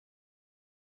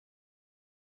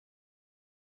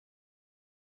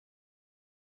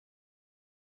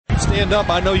stand up,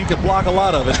 I know you can block a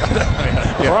lot of it.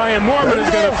 Yeah. Brian Moorman is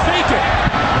going to fake it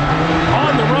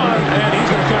on the run, and he's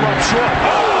going to come up short.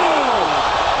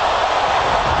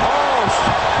 Oh,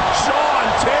 Sean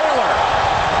Taylor.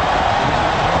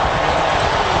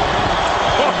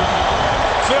 Oh.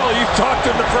 Phil, you talked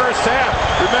in the first half.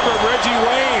 Remember Reggie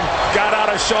Wayne got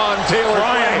out of Sean Taylor.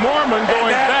 Brian Moorman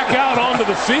going back out onto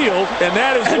the field, and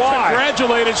that is why.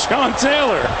 Congratulated Sean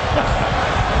Taylor.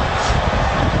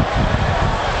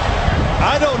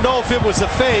 I don't know if it was a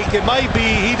fake. It might be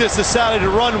he just decided to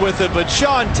run with it, but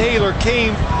Sean Taylor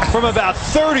came from about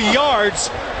 30 yards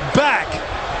back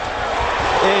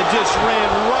and just ran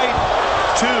right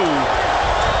to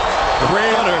the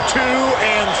runner. To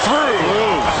and through.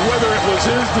 Whether it was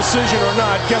his decision or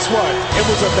not, guess what? It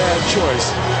was a bad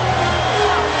choice.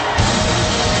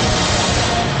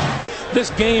 This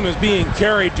game is being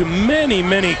carried to many,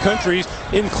 many countries,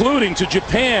 including to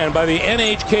Japan by the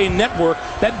NHK network.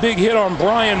 That big hit on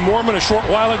Brian Moorman a short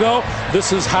while ago,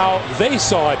 this is how they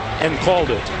saw it and called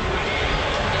it.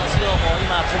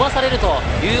 今飛ばされると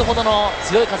いうほどの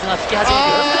強い風が吹き始めて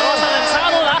います。さ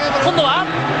あどうだ。今度は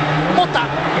持った。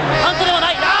カウントではな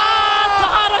い。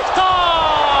ハードヒット。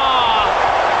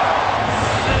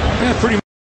Yeah, pretty much.